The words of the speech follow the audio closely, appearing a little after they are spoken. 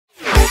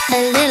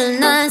A little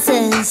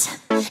nonsense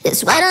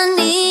is what I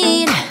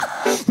need.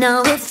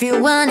 Now if you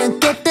wanna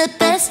get the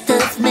best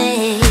of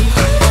me,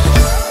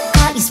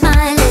 got you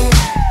smiling,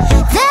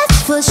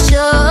 that's for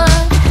sure.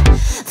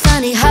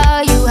 Funny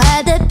how you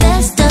had the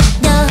best of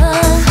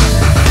love.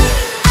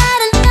 I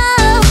don't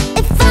know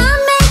if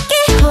I'll make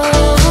it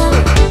home.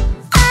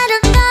 I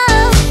don't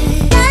know,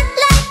 not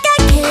like I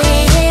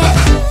care.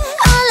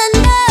 All I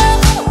know,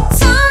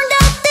 sound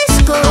of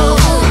disco.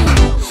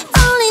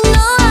 Only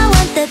know I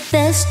want the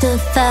best of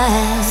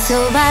us. So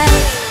I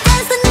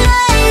dance the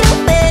night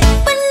away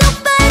when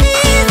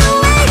nobody's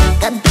awake.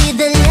 I'll be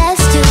the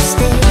last to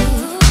stay.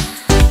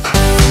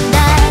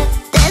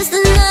 Dance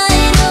the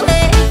night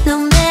away, no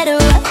matter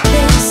what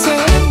they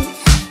say.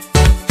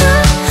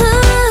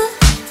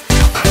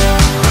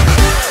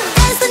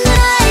 Dance the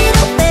night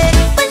away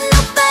when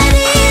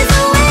nobody's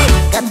awake.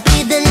 I'll be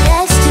the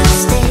last to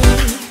stay.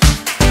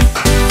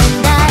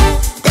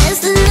 Dance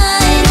the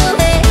night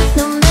away,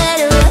 no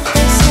matter what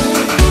they say.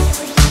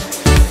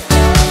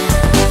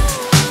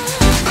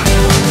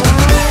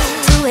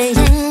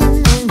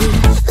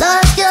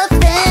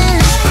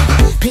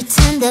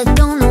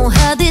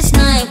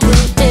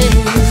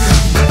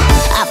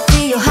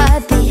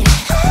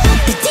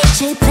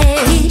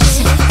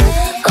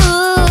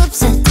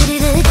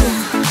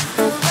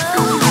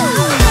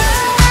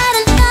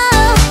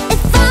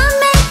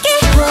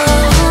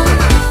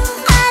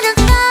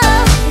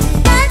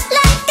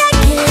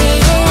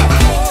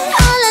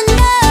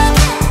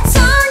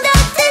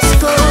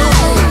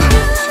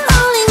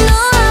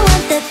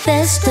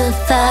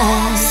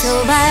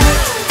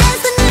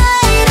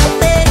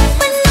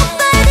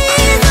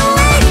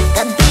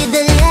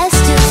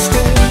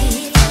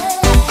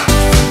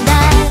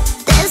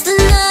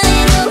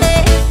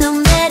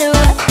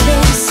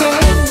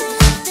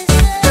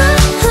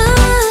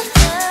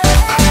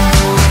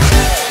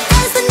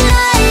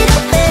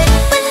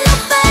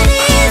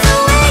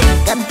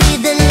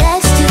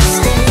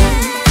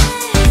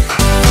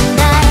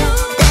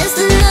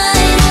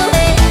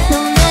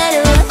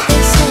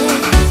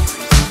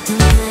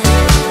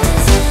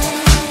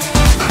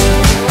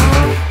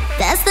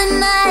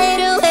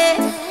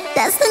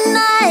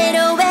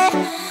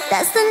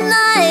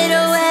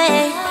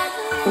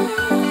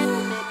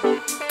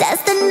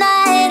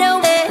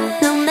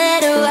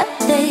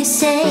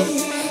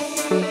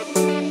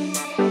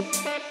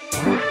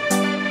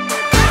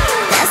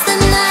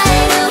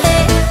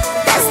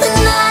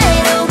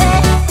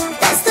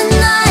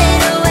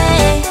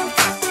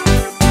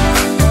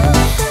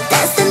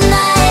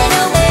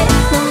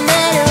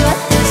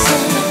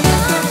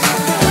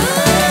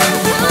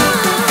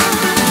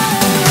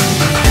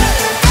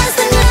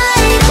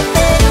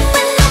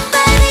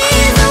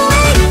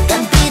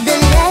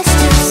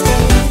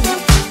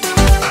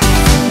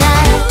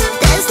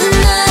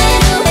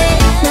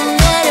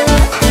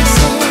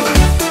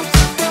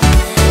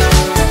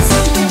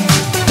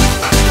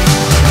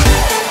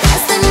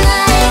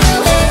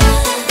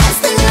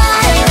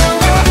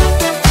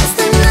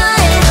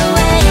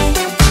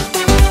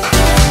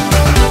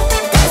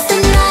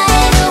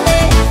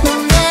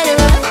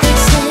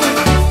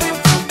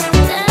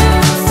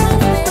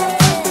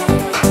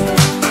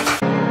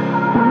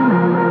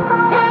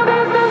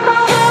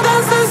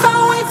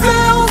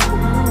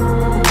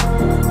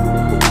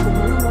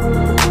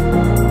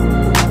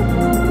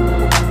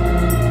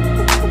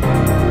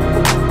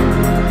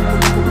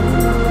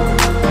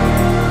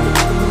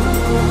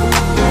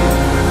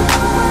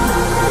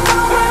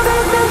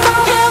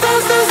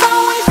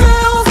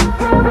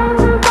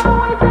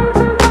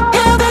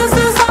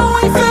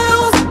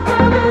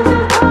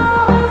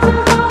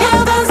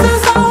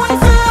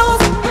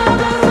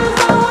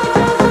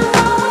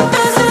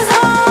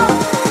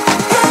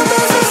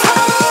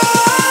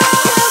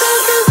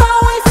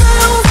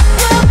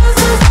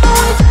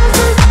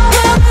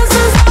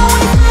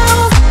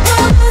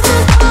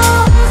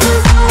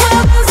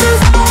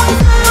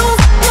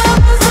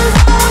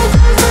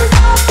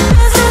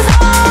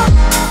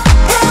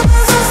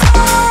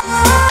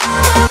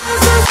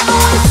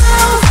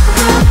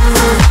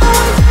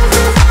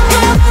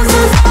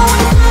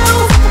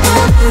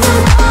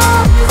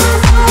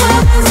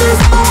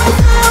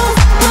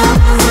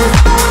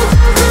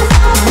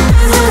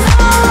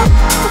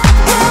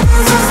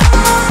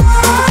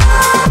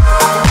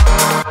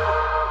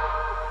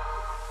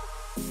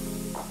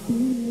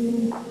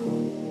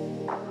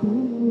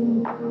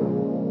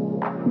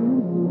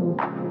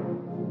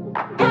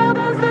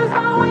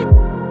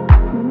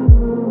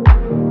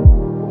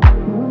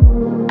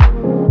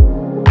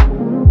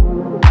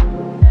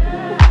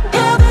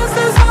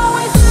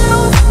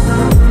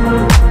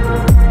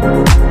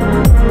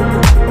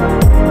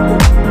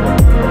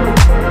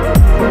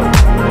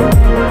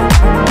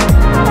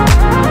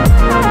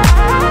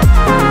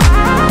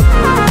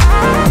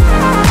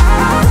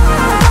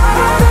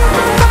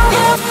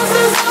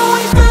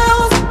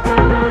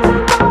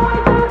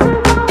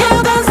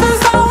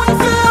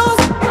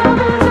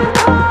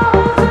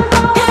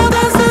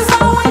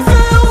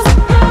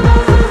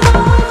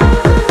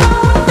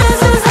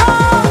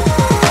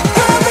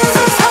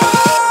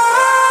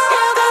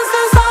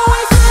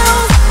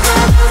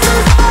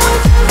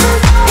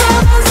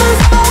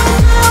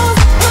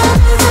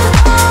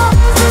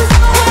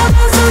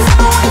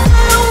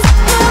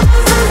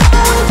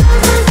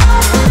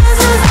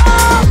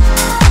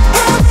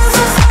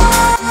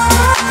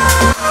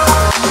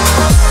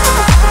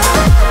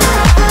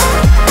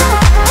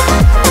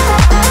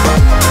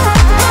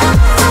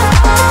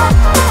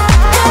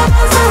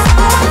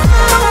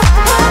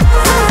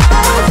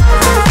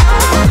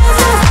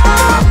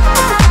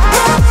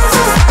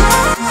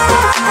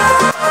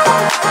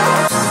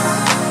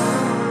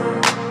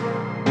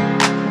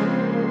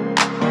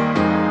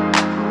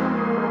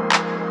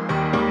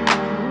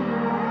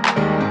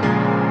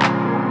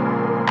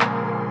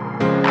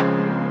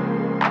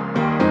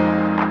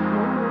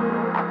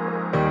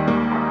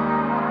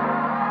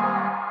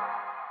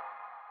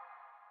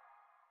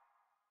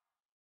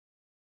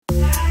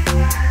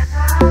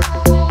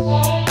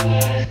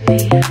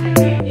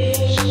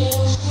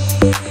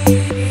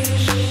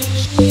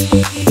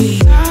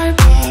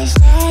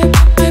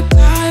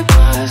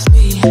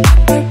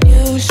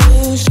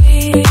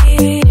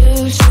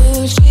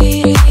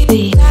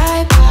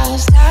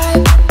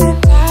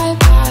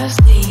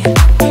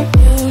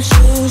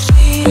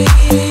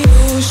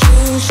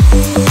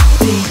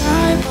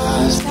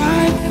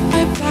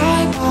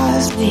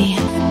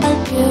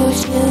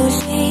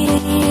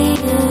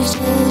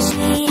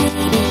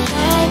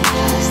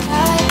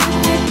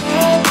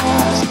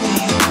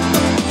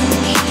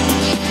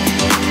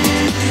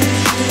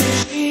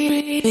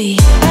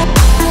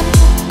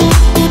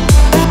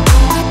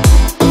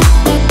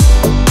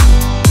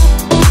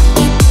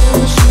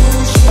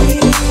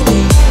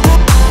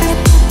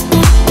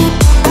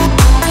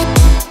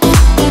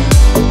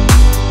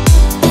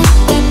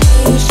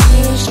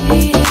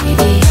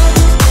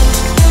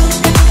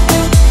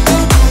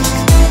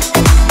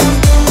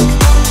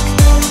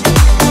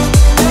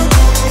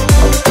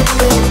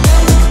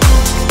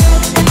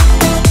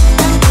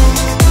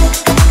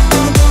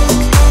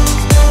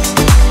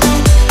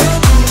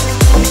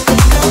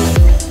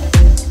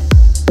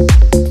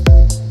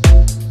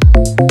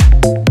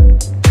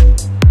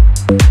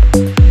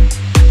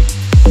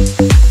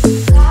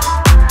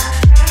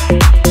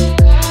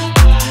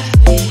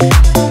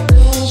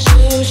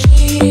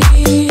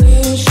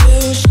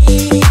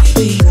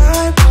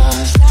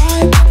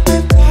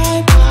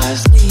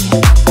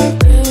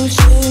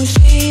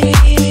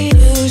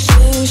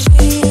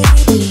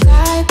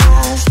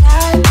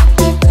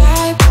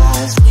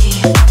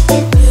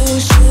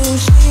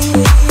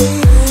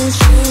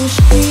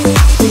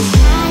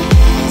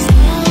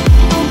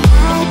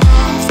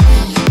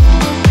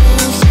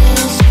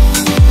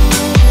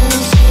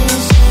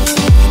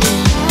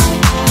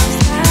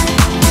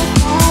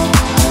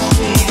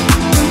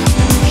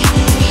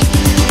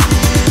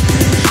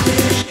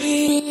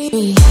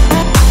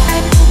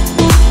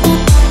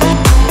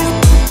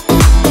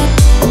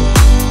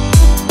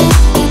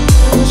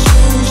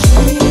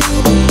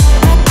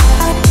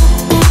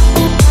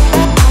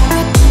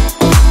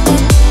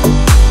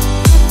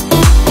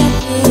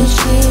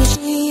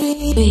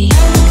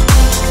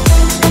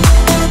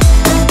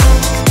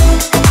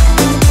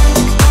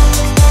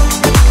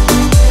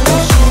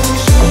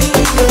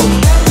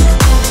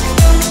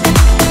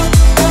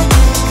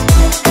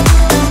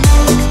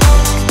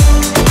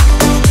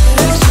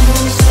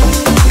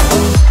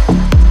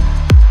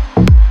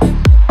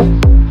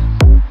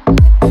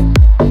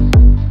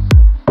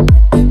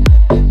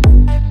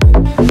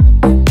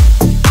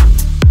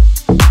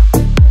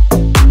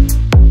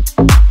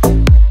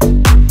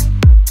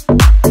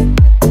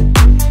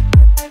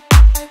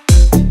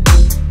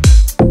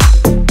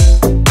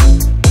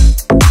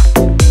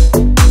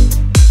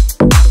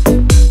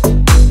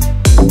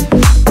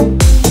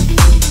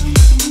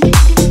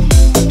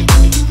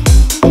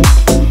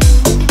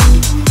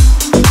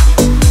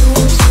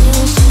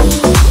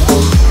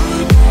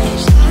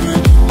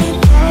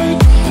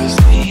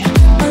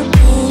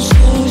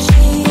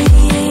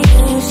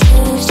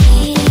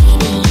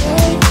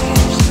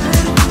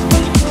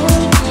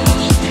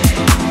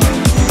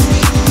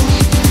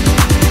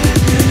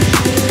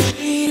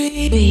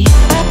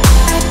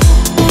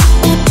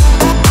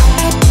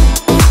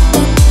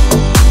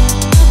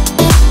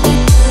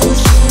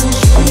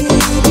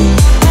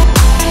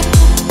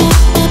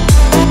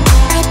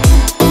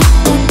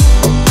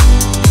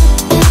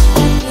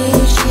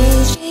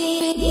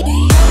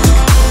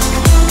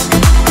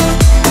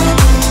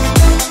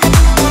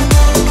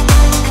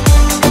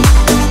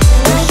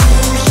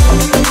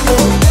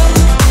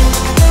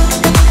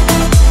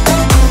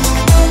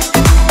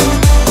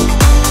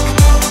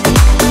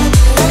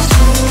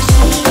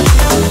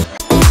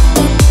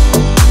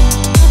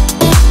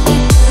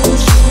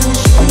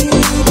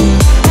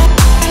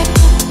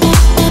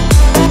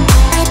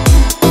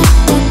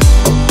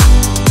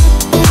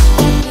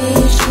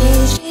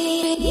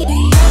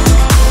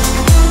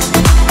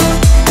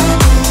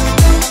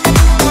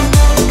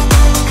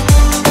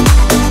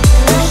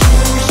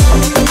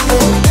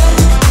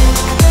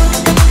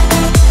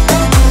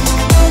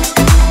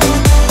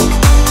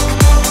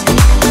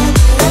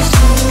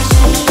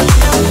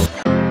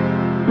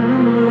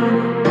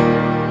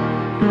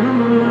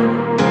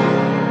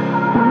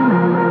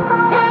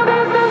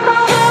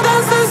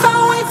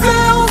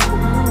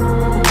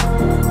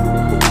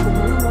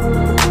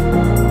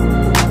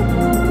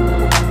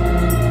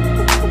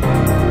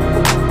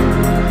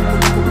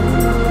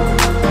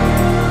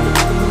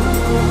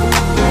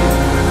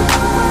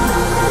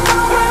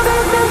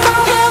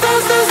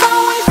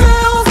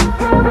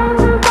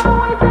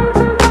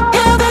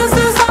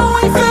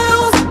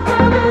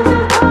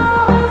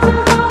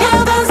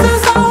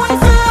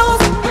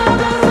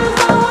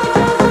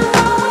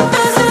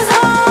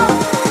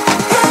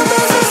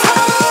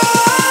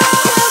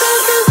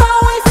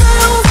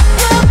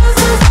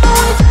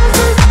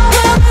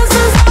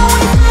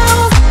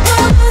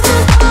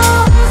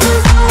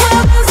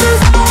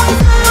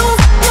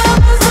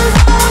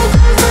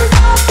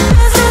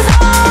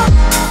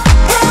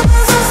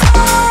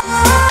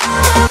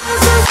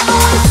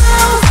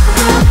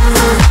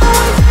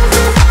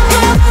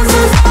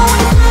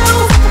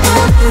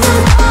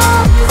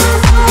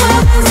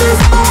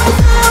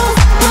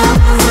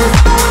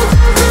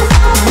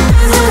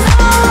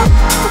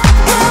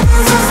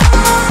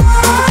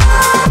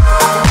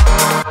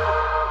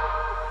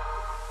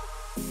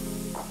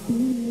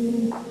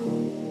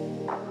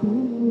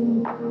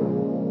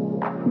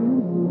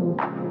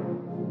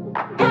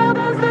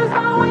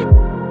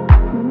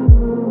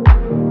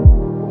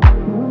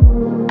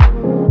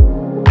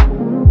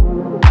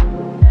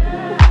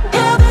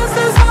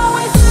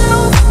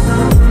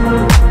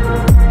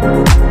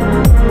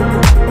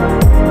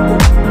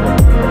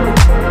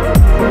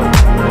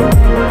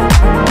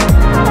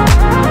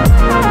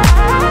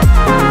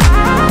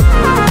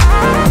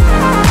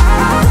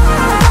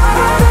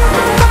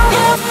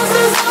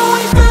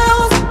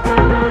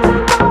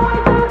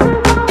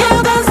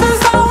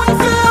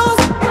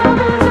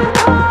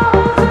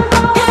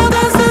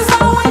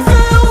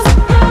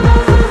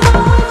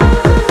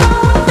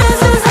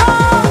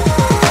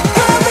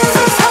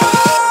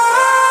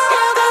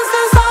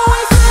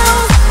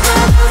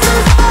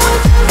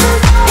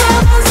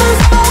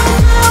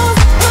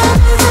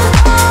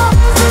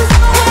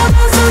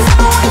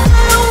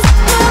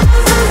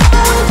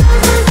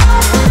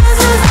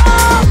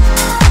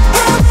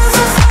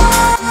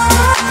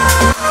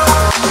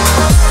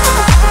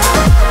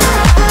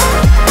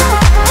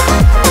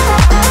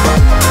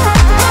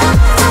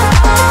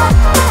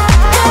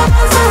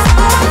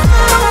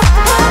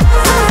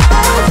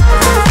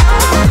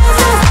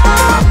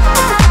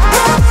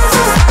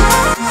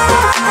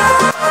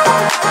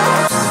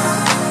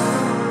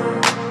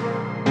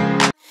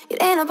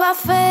 about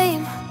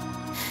fame,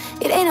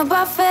 it ain't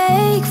about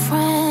fake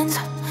friends.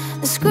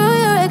 And screw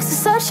your ex, is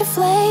such a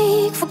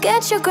flake.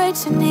 Forget your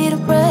grades, you need a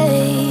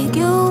break.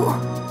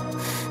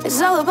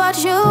 It's all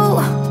about you,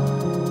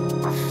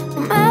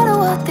 no matter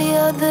what the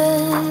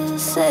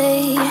others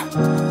say.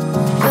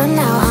 But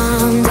now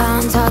I'm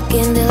done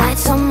talking, the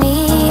lights on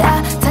me.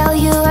 I tell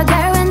you, I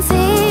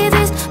guarantee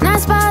this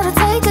night's about to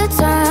take a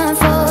turn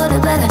for the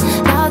better.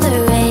 Now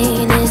the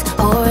rain is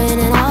pouring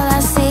and all I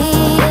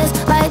see is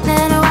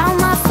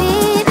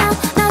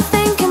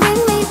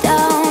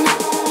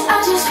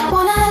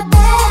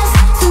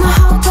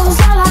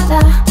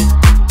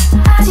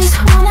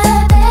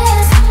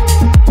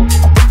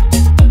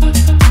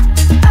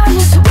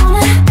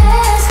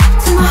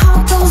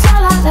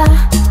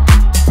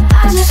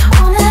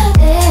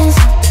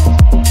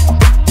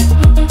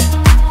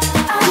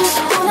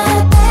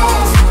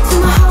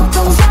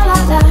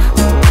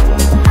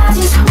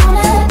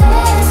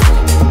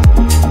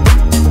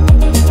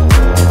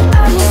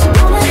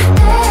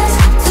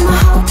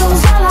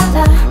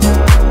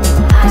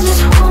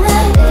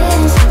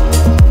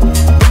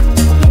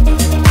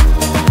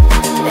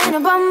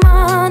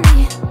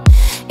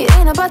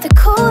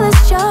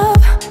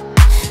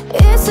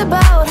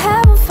about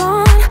having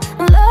fun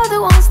and love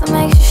the ones that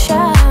makes you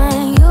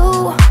shine.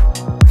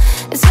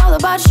 It's all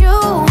about you,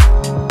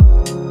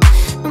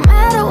 no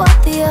matter what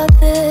the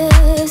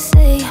others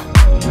say.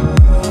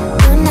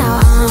 But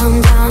now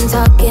I'm done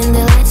talking,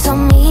 the lights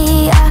on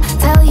me. I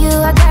tell you,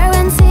 I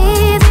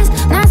guarantee this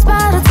night's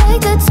about to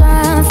take a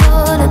turn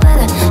for the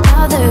better.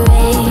 Now the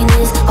rain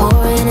is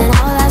pouring and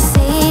all I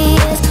see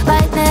is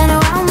lightning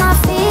around my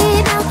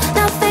feet. Now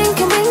nothing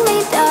can bring me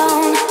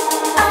down.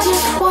 I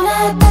just wanna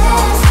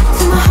dance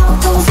till my heart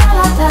goes la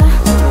la la.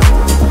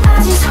 I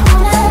just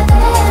wanna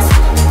dance.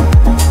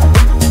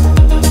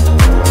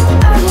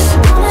 I just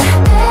wanna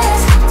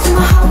dance till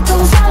my heart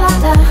goes la la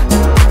la.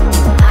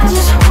 I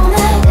just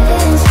wanna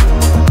dance.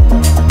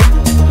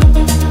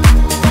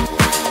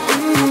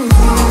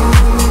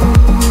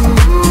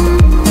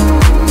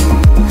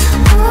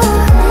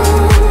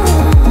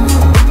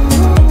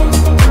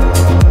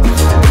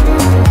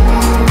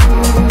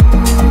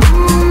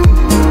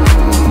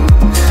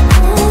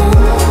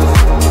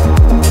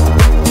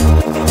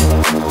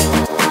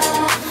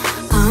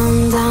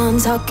 I'm done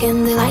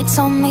talking, the lights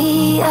on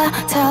me. I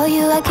tell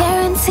you, I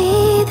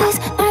guarantee this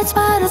night's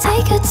about to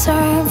take a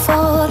turn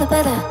for the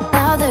better.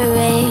 Now the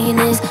rain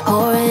is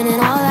pouring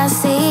and all I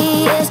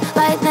see is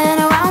lightning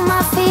around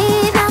my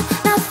feet. Now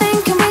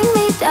nothing can bring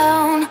me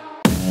down.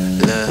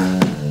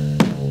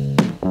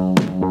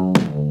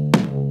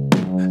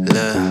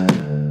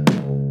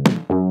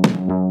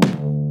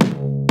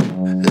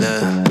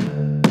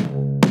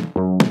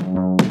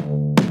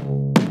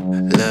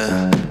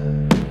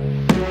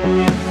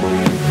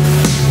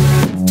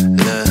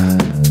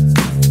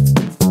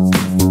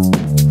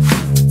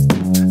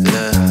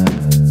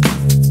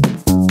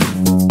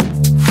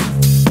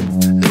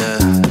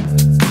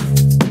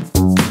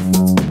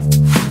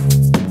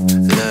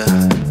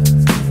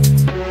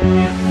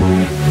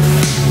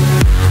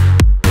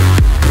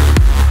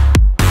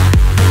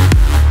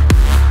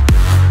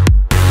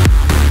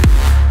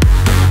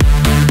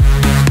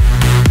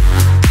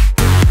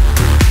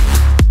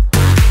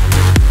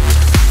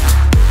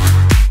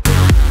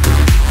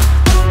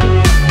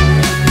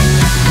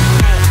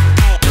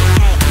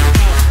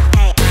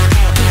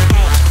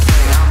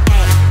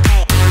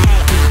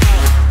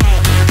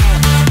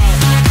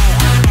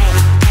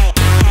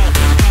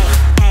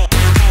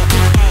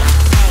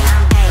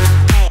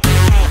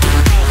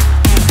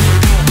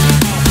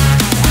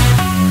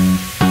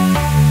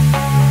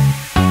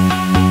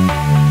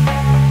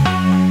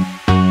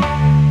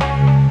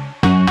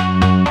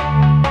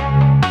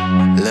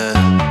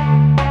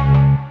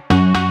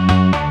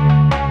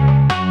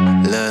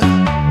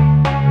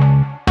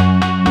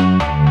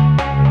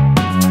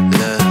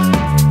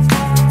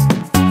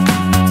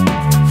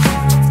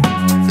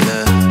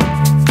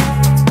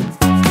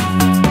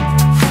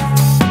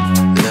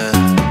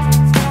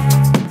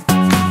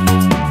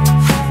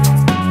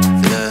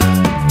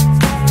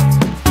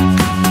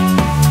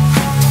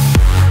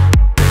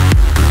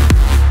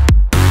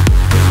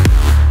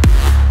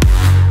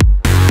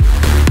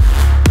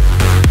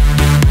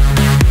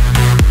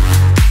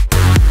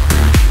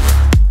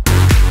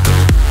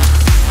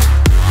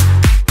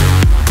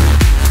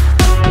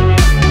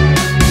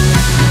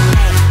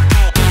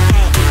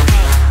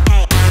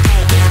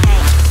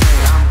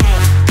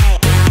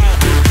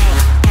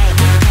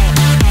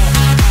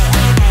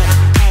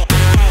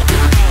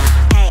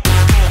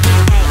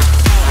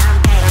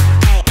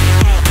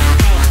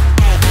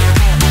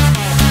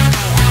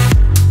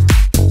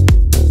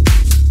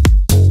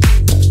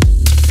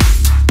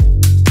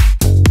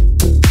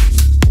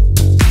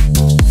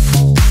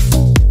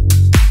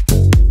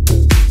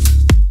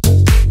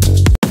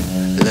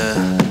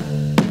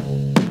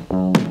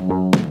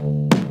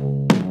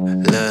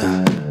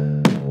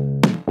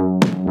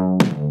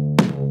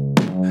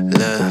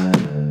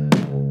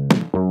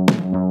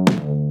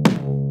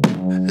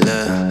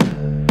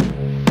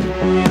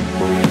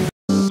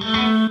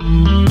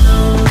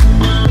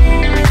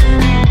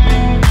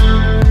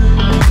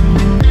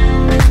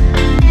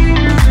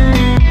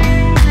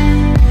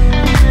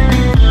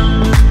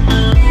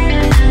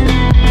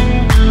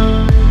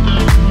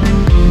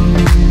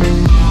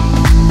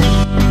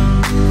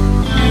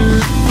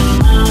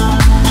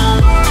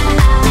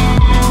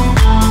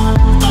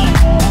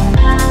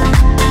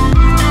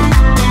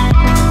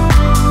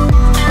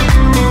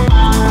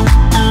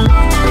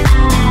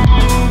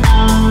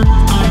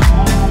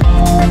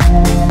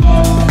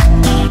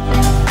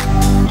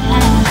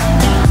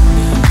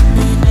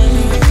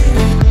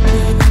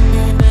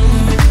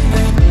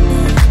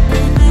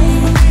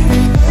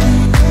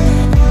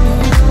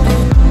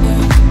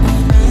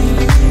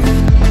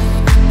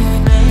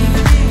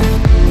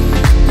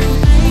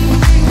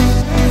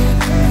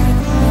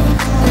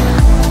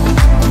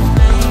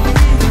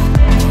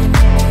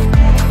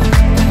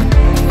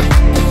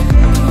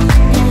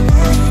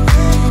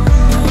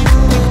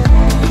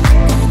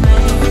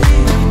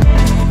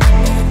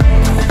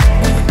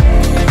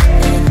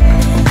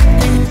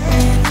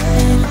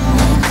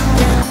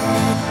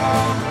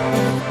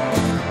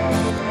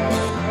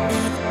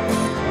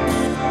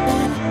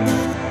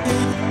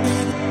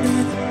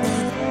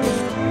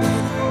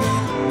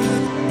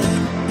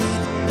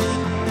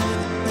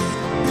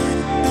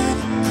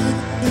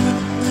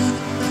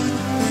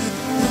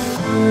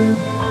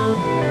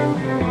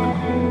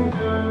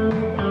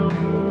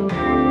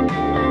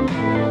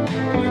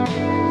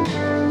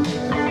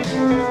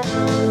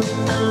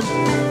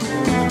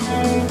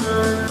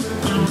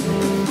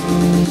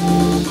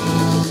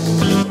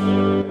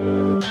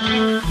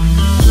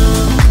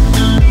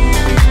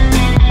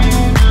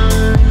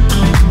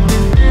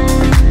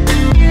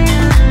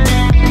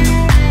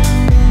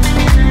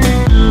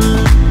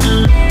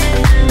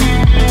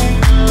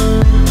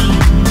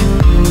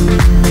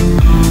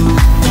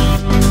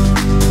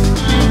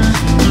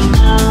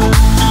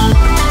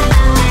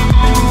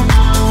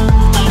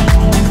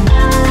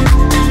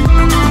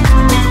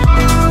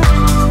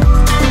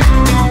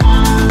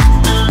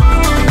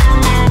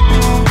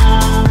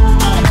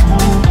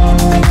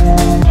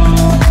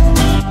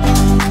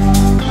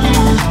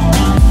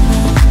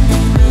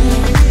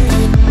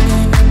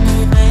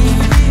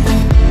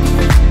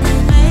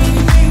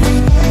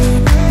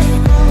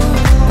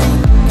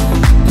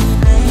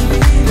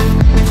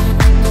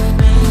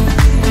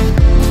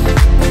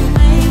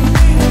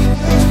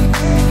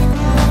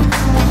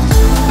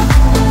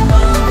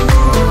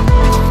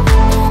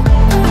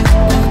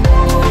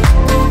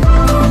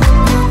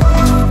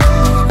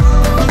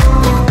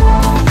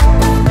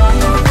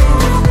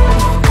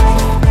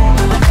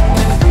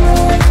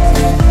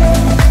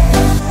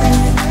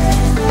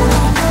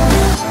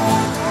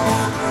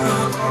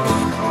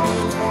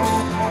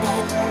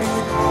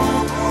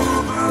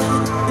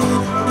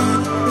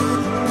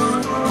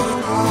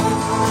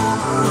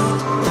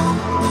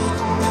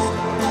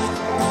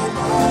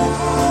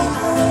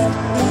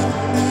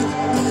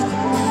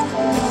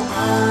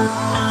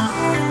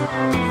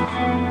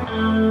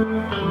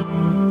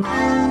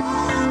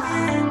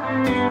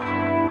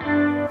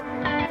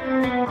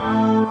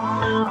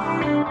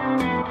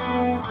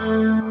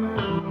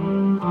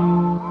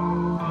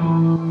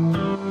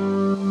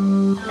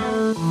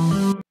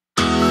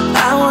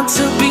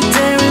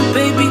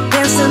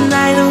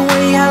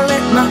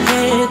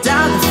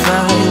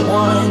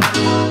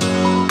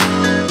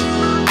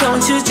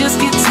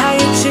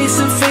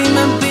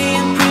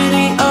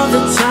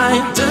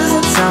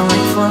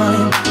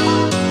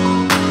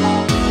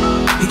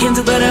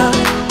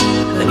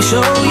 Show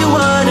you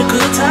what a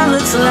good time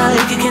looks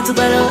like. You get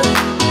better.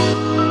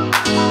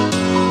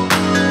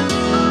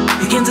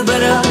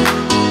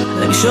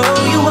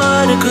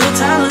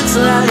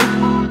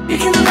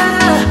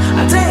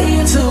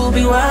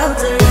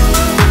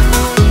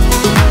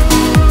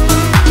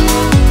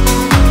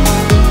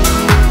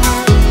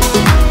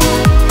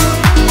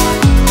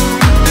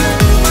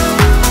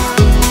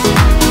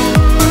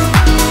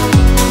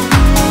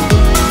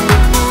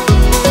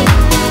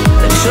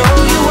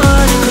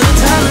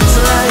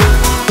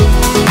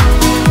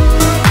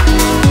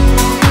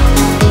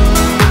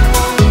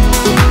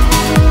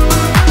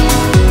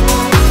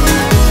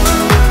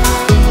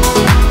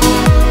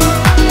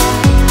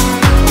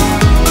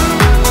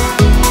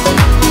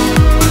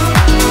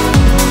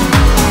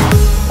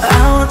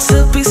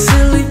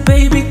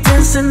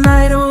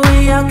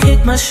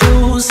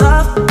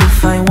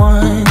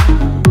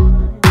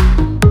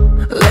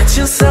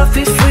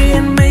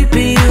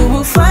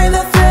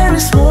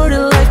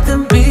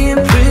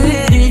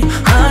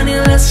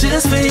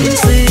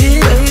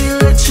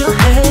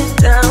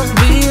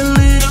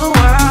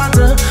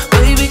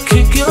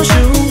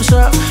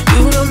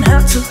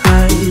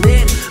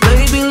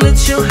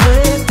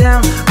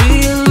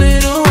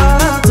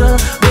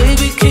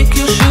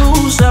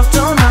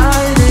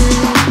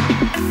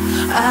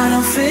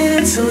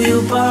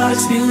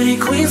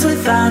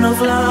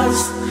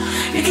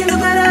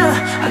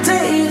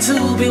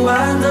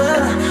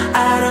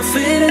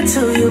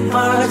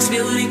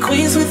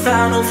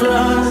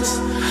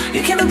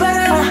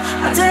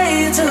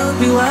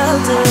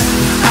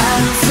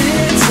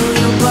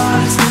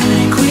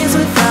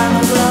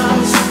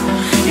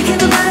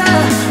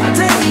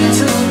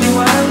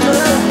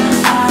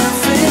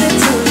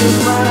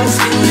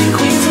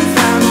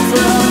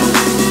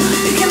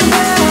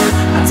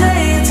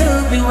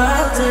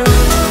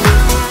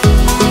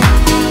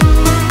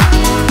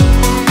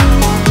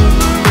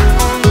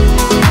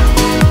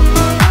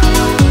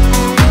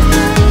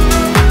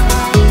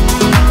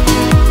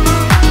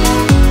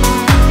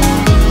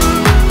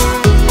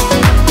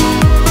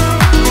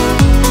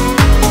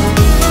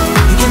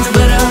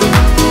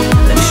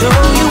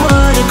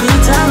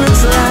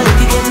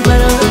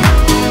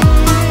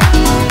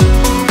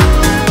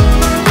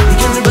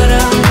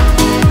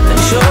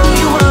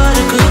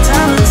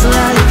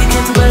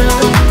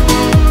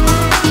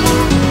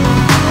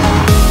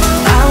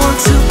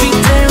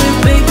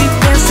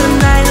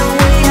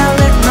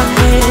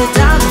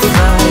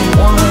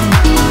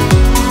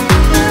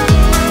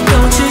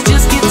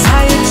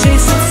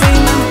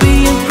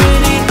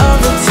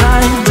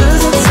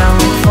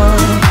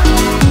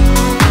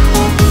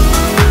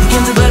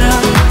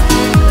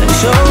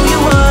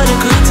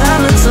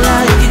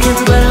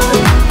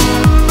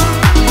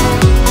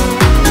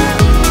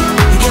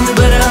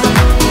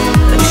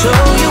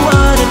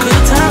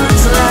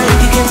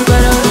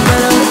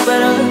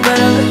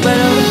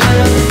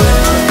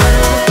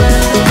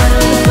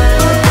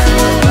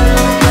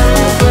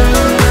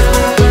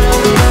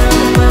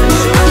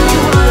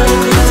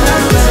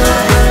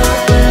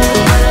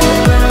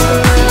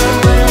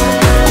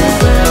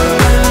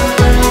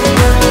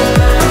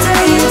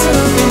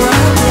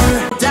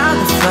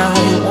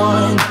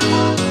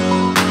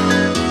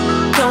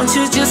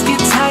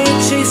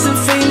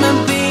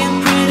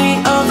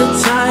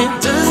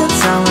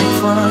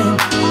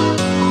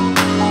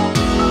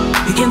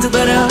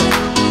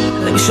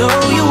 show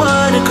you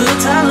what a good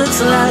time looks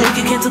like.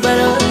 You can do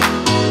better.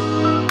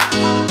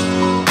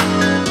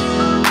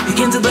 You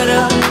can do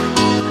better.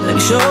 Let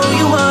me show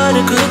you what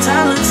a good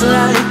time looks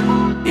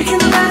like. You can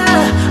do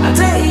better. I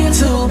dare you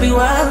to be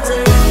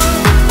wilder.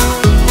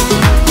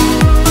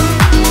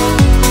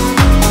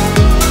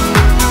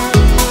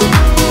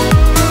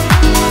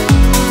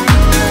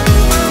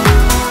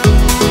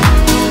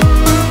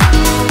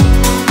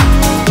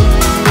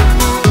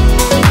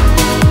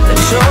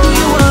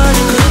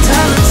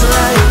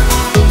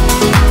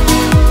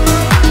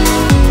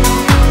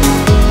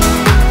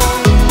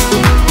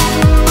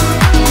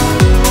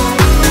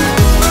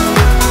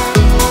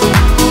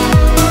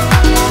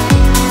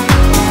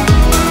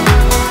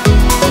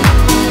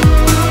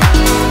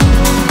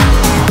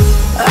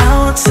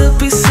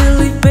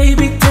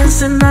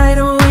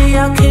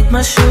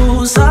 My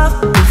shoes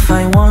off if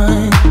I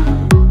want.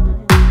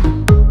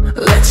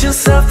 Let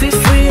yourself be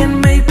free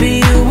and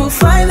maybe you will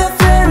find that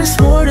there is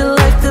more to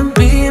life than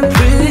being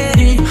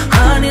pretty.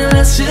 Honey,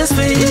 let's just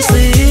face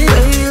it.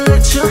 Baby,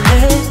 let your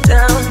head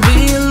down,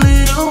 be a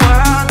little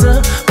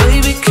wilder.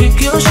 Baby, kick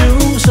your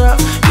shoes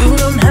off, you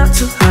don't have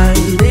to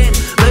hide it.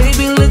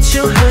 Baby, let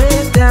your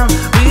head down,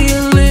 be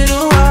a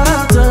little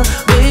wilder.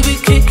 Baby,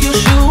 kick your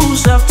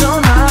shoes off,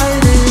 don't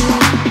hide it.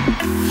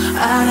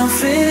 I don't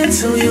fit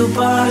into your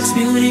box,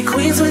 beauty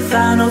queens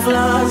without no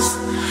flaws.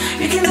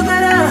 You can do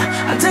better,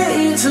 I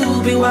dare you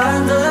to be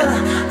wilder.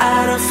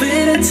 I don't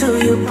fit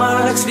into your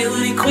box,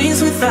 beauty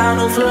queens without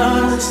no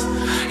flaws.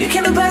 You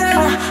can do better,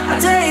 I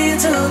dare you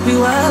to be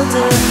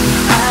wilder.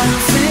 I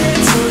don't fit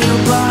into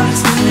your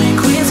box, beauty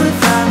queens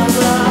without no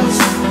flaws.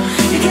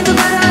 You can do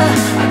better,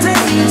 I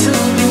dare you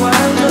to